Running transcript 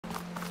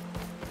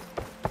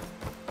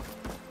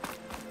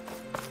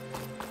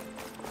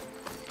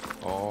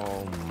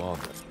Oh,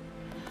 mother.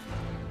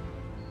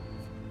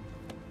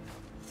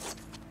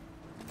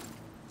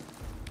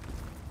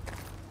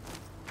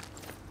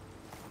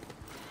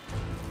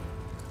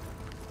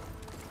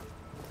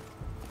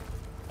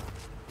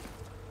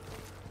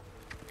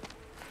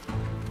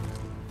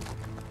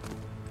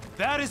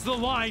 That is the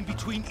line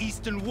between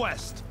East and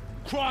West.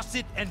 Cross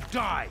it and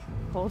die.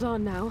 Hold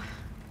on now.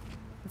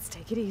 Let's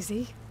take it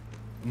easy.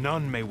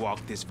 None may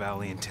walk this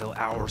valley until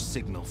our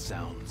signal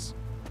sounds.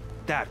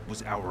 That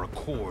was our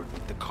accord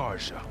with the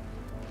Carja.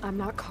 I'm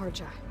not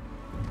Carja.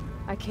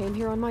 I came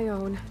here on my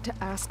own to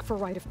ask for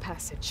rite of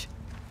passage.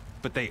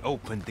 But they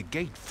opened the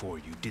gate for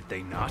you, did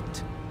they not?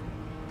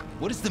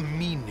 What is the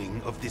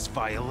meaning of this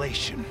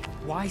violation?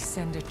 Why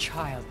send a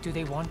child? Do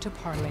they want to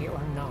parley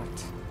or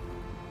not?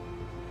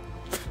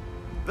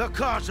 The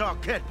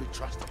Carja can't be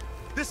trusted.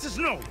 This is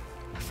known.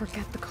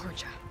 Forget the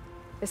Carja.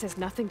 This has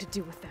nothing to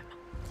do with them.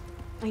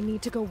 I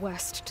need to go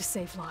west to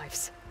save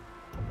lives.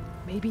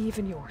 Maybe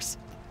even yours.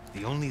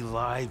 The only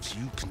lives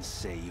you can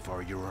save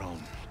are your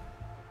own.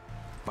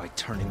 By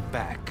turning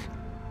back.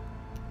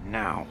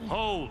 Now.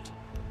 Hold!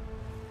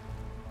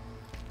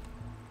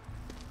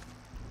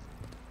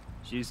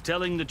 She's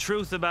telling the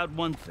truth about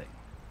one thing.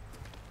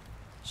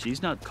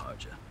 She's not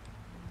Carja.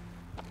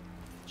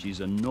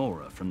 She's a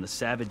Nora from the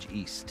Savage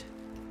East.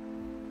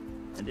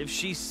 And if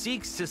she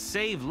seeks to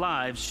save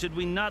lives, should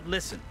we not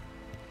listen?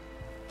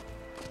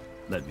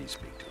 Let me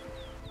speak to her.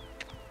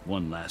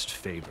 One last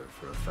favor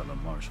for a fellow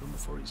marshal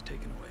before he's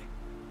taken away.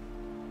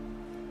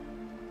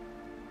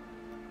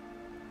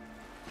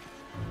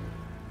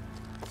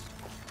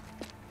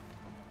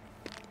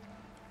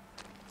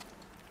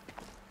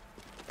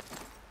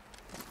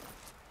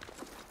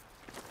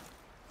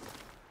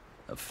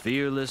 A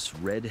fearless,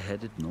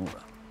 red-headed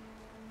Nora.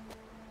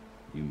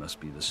 You must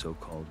be the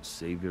so-called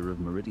savior of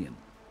Meridian.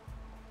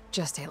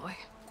 Just Aloy.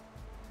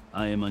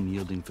 I am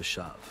Unyielding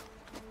Fashav.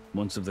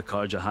 Once of the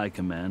Carja High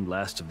Command,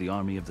 last of the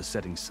Army of the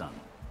Setting Sun.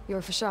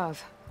 You're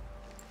Fashav.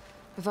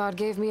 Avad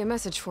gave me a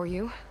message for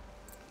you.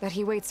 That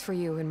he waits for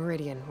you in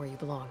Meridian, where you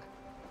belong.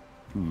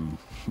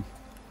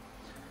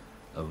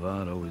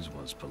 Avad always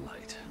was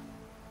polite.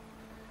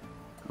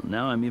 Well,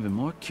 now I'm even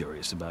more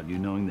curious about you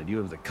knowing that you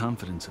have the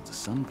confidence of the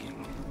Sun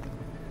King.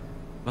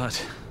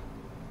 But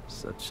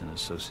such an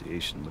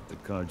association with the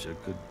Carja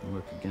could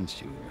work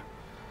against you here,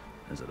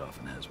 as it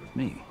often has with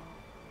me.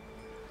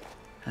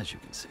 As you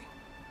can see.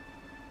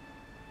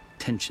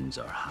 Tensions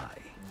are high.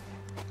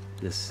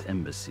 This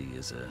embassy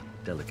is a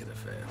delicate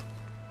affair.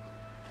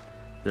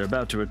 They're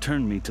about to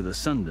return me to the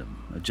Sundom,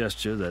 a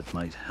gesture that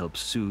might help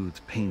soothe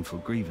painful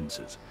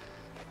grievances.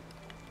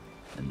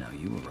 And now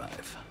you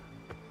arrive,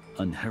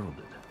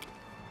 unheralded.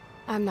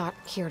 I'm not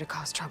here to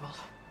cause trouble.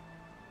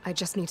 I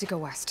just need to go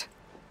west.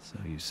 So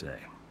you say.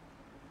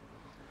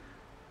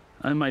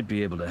 I might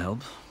be able to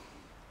help,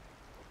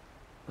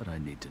 but I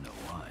need to know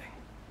why.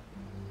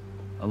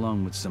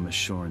 Along with some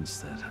assurance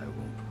that I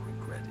won't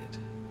regret it.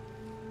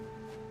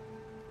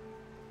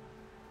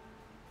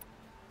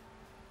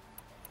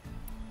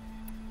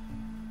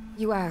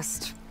 You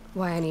asked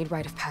why I need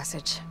rite of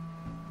passage.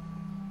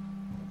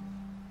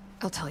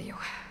 I'll tell you,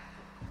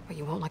 but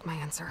you won't like my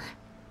answer.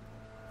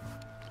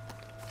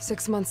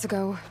 6 months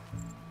ago,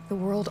 the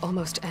world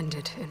almost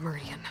ended in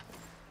Meridian.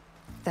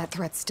 That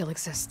threat still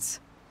exists.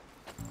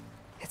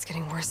 It's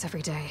getting worse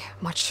every day,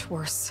 much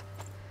worse.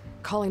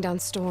 Calling down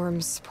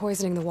storms,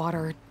 poisoning the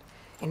water,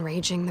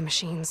 enraging the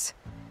machines.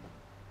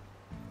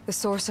 The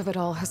source of it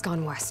all has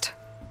gone west,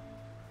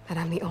 and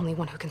I'm the only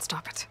one who can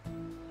stop it.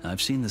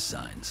 I've seen the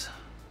signs.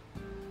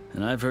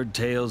 And I've heard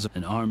tales of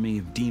an army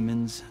of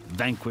demons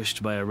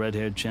vanquished by a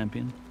red-haired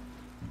champion.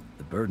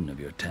 The burden of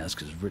your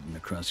task is written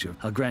across your...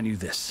 I'll grant you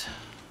this,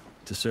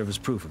 to serve as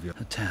proof of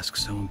a task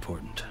so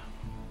important.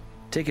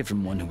 Take it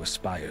from one who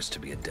aspires to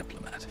be a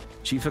diplomat.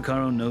 Chief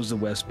Hekarro knows the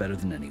West better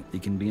than anyone. He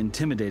can be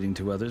intimidating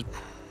to others.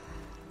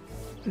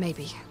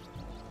 Maybe.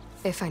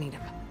 If I need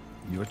him.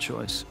 Your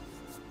choice.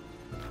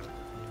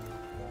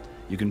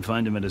 You can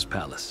find him at his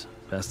palace,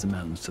 past the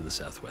mountains to the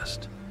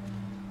southwest.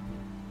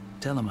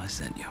 Tell him I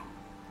sent you,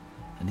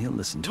 and he'll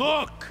listen to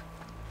Look!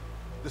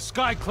 The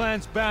Sky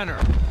Clan's banner!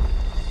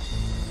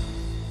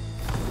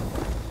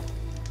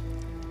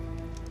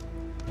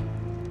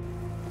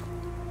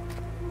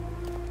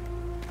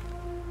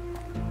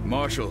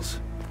 Marshals.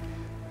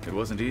 It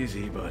wasn't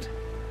easy, but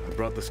I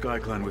brought the Sky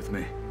Clan with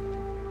me.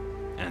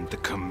 And the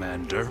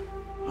commander?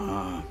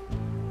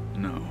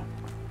 No.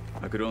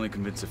 I could only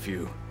convince a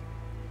few.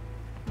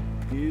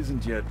 He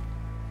isn't yet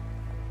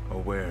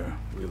aware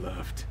we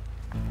left.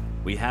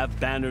 We have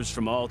banners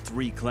from all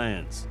 3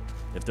 clans.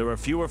 If there are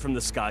fewer from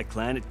the Sky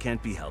Clan, it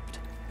can't be helped.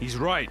 He's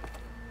right.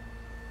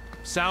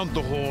 Sound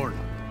the horn.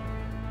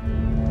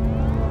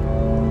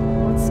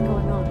 What's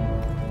going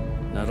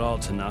on? Not all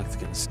Tenakth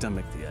can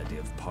stomach the idea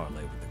of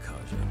parley with the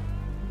Carja,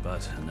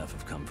 but enough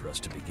have come for us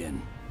to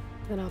begin.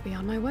 Then I'll be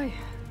on my way.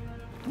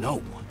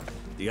 No!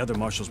 The other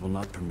marshals will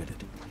not permit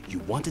it. You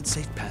wanted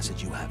safe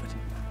passage, you have it.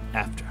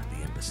 After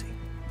the embassy.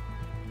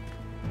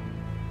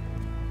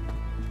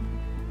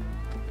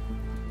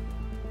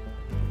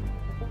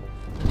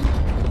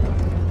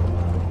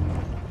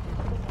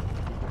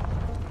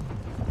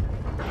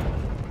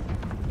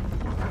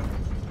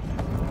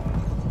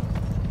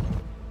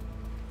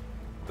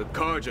 The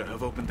Karja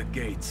have opened the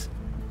gates.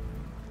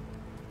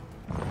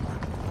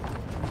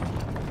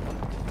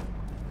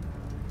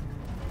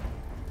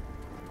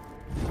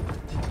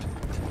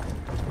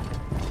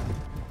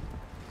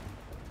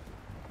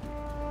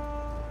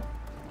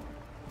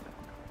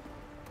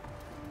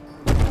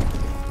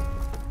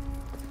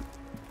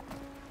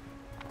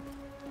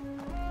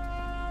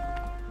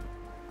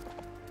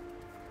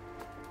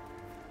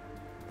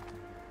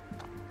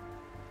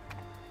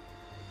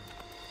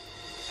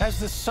 As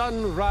the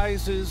sun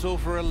rises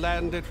over a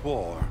land at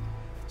war,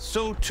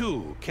 so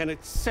too can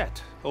it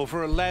set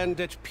over a land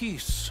at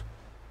peace.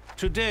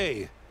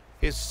 Today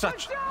is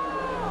such...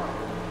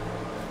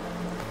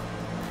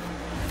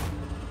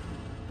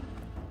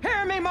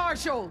 Hear me,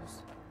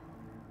 marshals!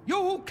 You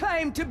who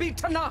claim to be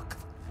Tenakth!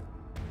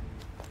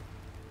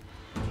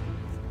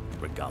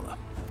 Regalla.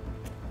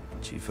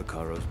 Chief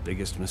Hekarro's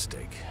biggest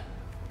mistake.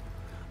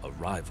 A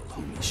rival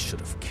whom he should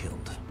have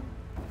killed.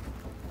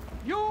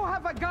 You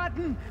have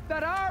forgotten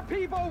that our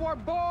people were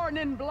born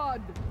in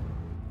blood.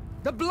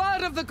 The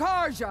blood of the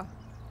Karja.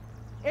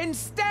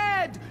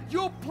 Instead,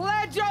 you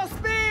pledge your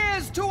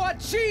spears to a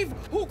chief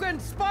who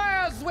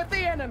conspires with the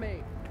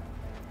enemy.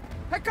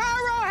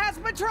 Hekarro has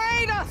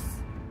betrayed us!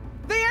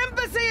 The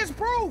embassy is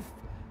proof!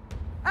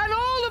 And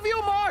all of you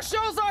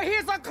marshals are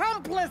his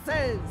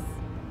accomplices!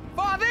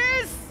 For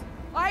this,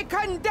 I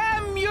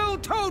condemn you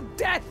to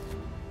death!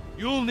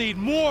 You'll need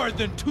more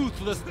than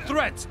toothless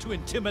threats to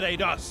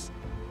intimidate us.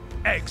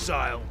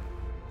 Exile.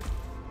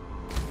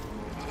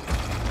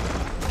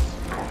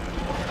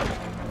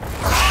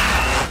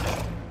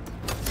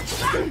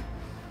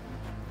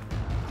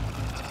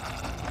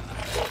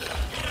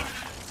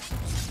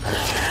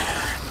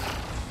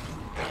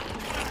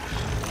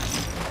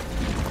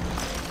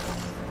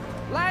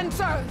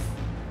 Lancers!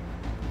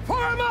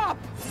 Form up!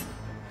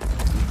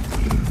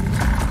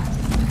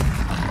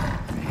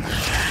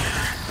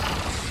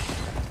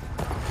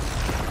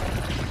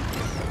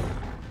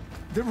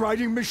 They're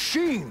riding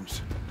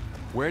machines!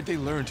 Where'd they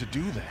learn to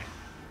do that?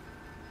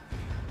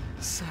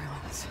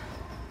 Silence.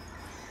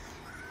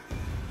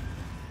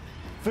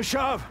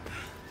 Vashav!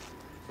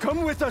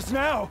 Come with us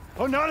now,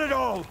 or not at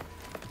all!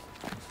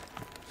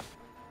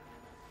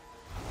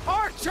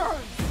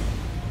 Archers!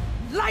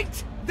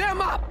 Light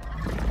them up!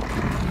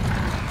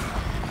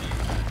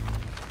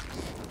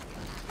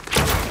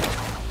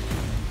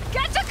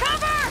 Get to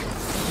cover!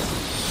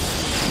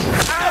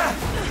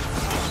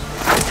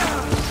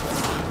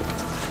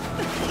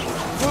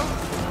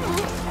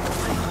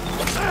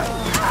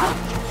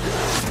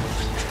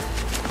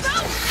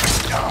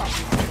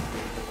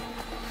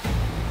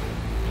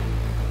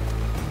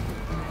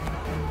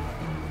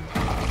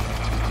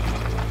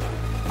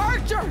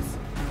 Archers!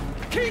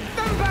 Keep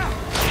them back!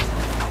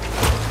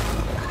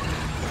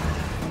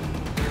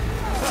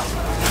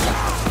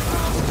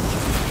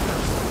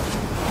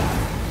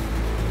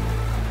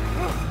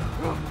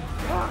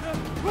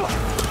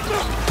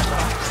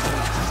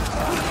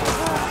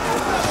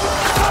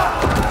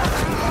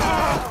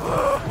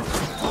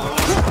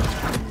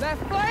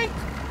 Left flank!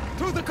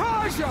 To the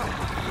Karja!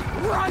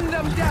 Run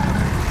them down!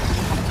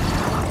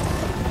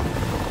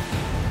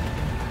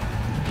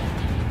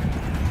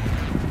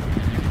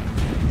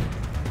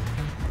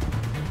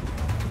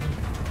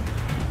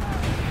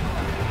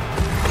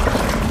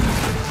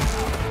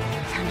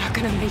 They're not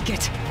gonna make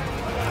it.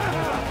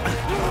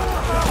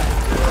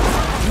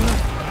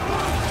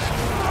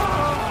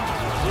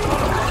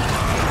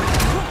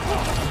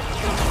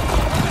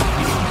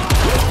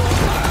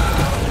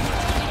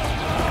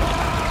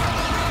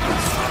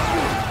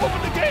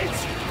 Open the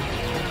gates!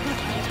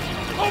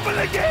 Open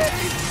the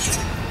gates!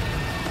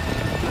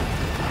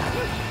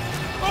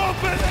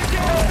 Open the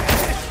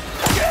gates!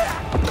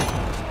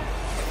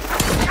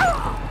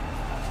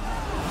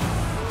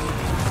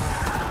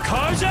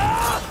 Karja!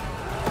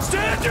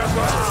 Stand your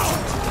ground!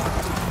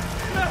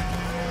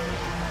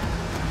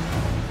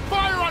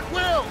 Fire at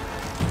will!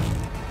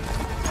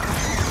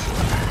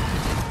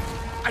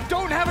 I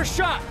don't have a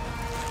shot!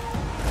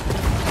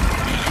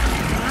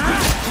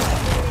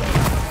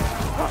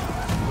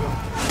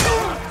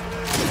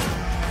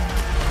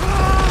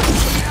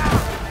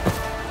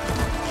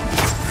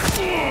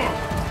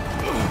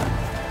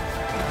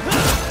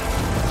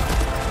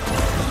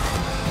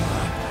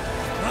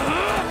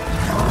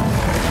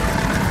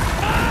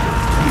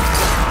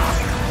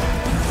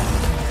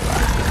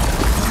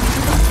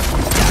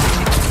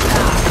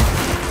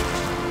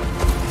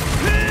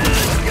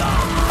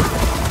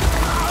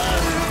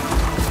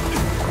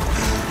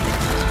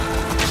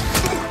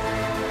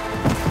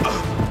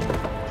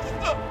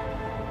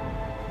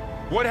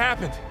 What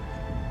happened?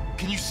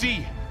 Can you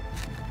see?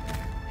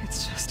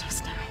 It's just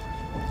us now.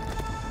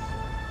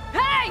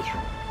 Hey!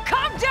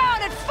 Calm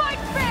down and fight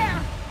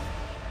fair!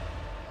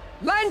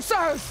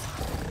 Lancers!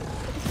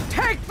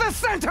 Take the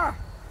center!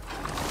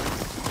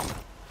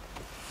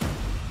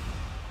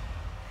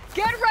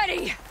 Get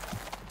ready!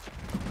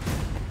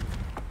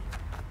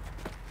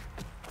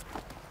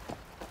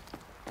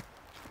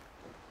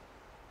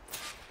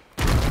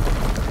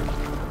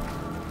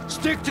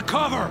 Stick to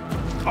cover!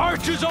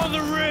 Archers on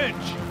the ridge!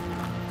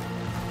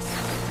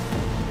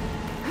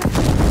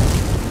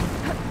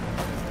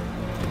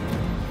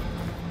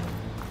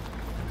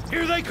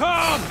 they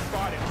come!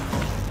 Got it.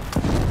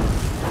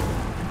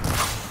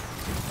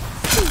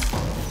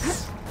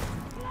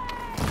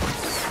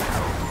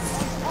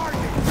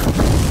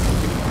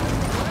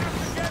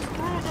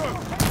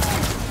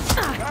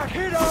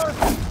 Hit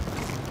us!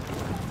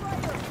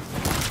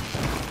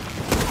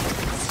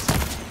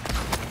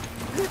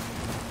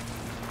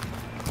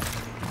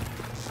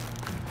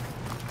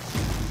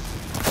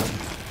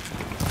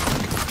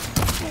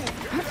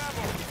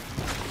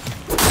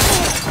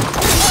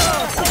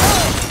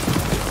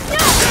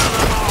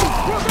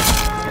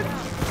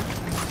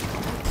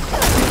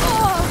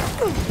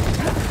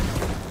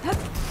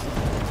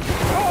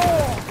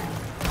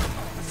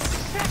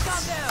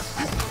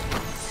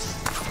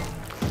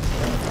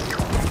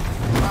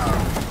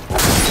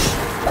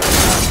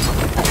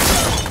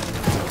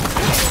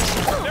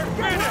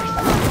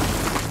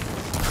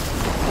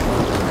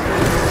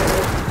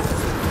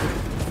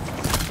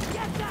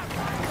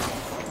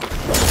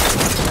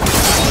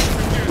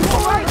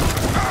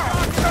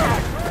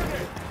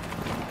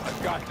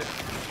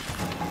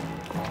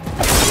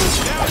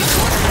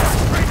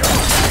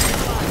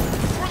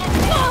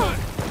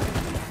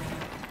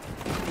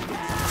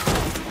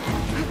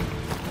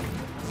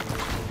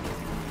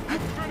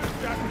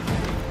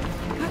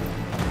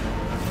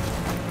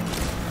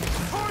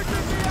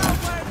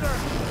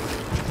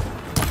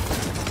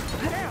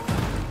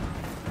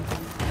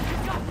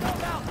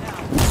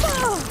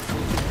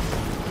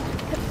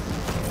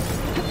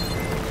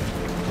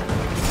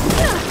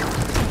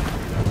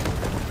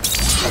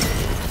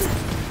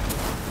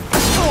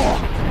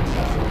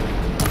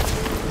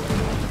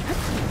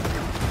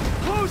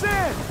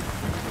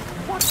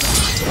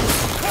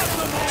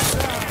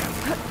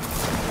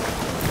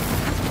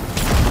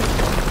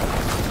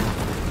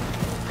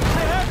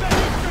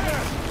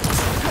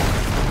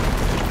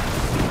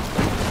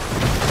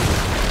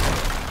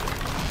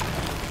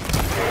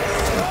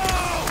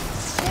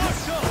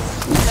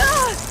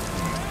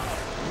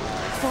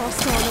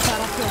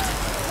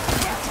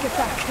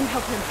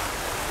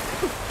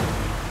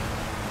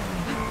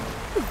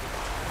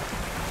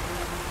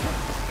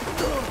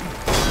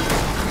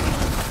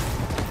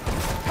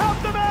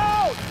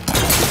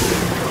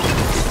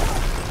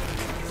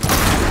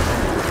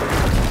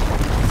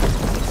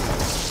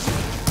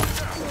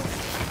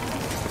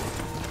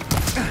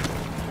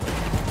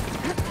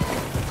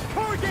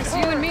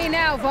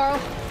 Varl.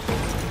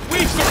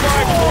 We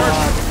survived,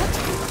 Lord!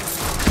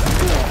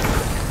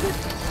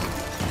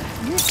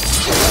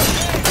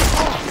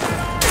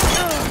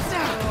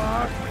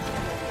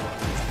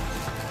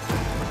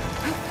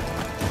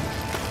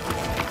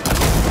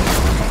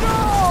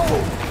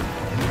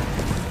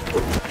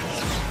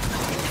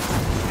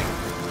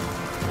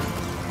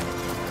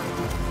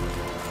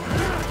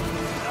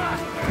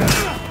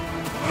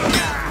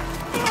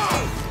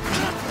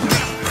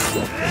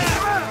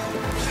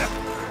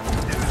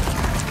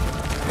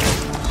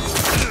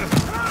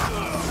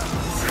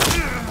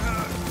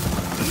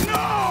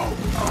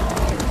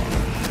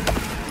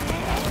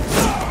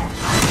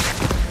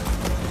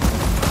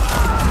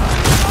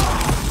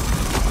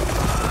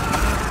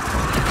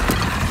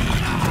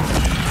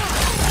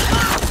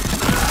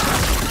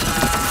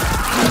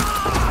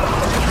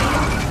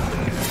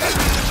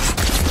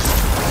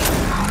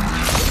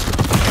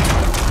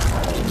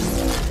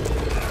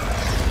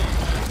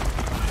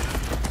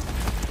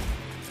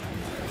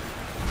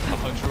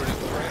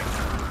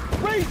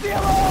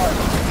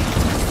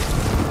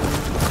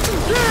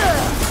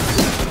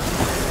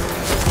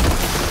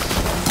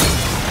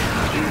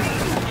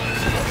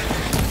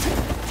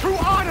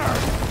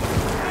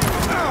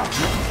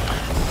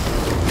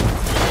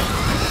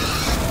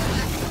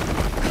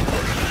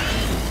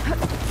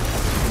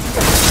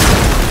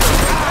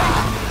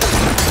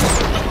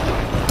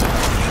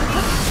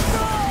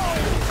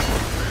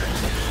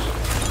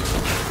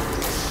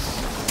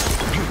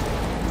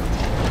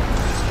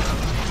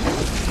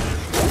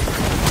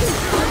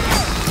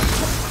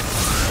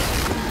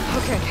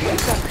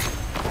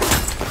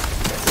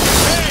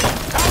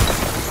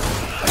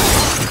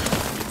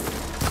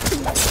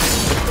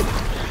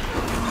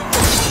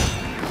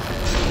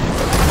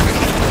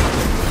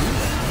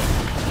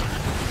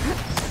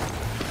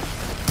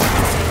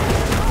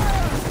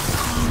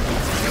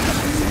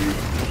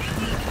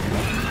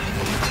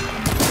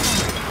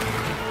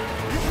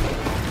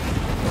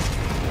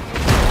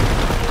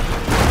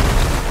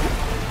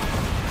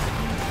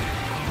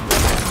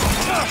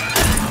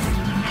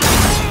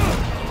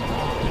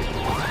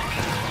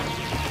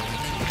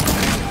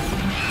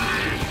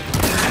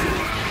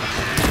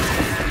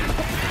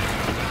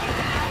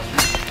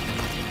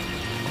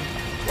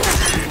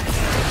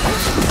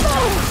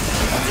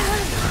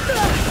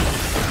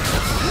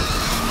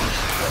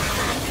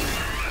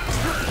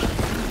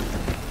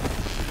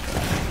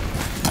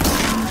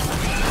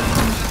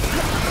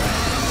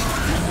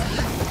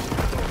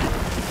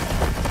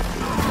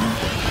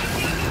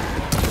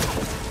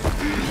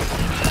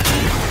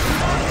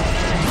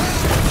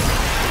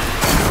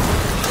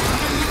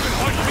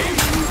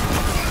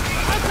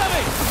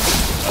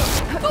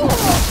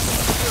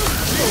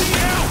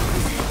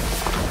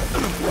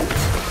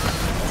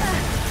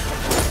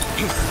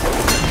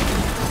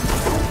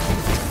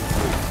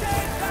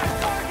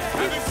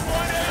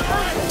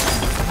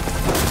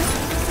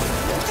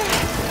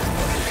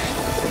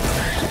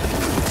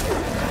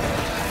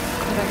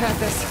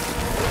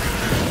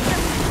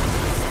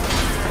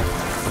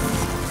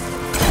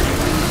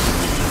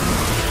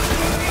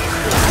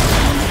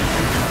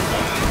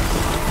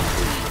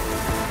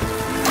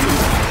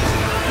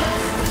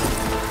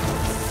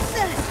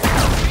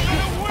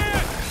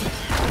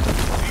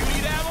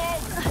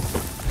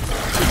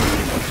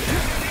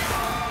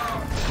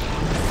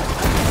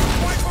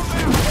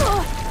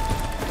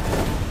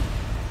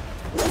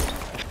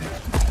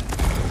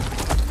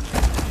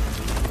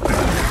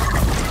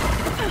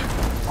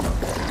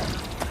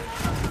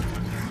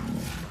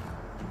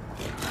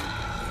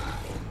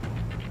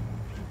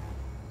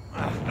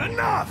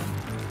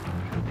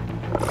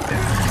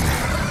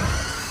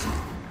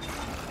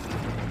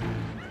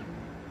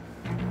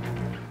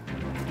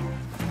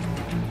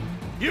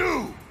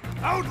 You!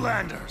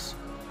 Outlanders!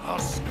 I'll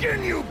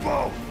skin you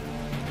both!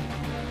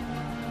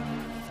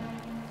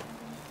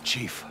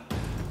 Chief,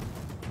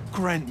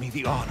 grant me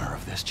the honor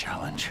of this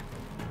challenge.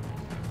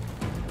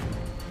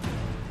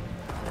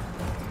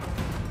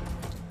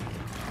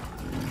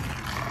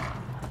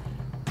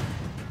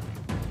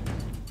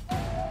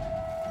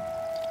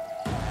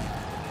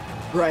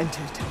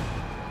 Granted.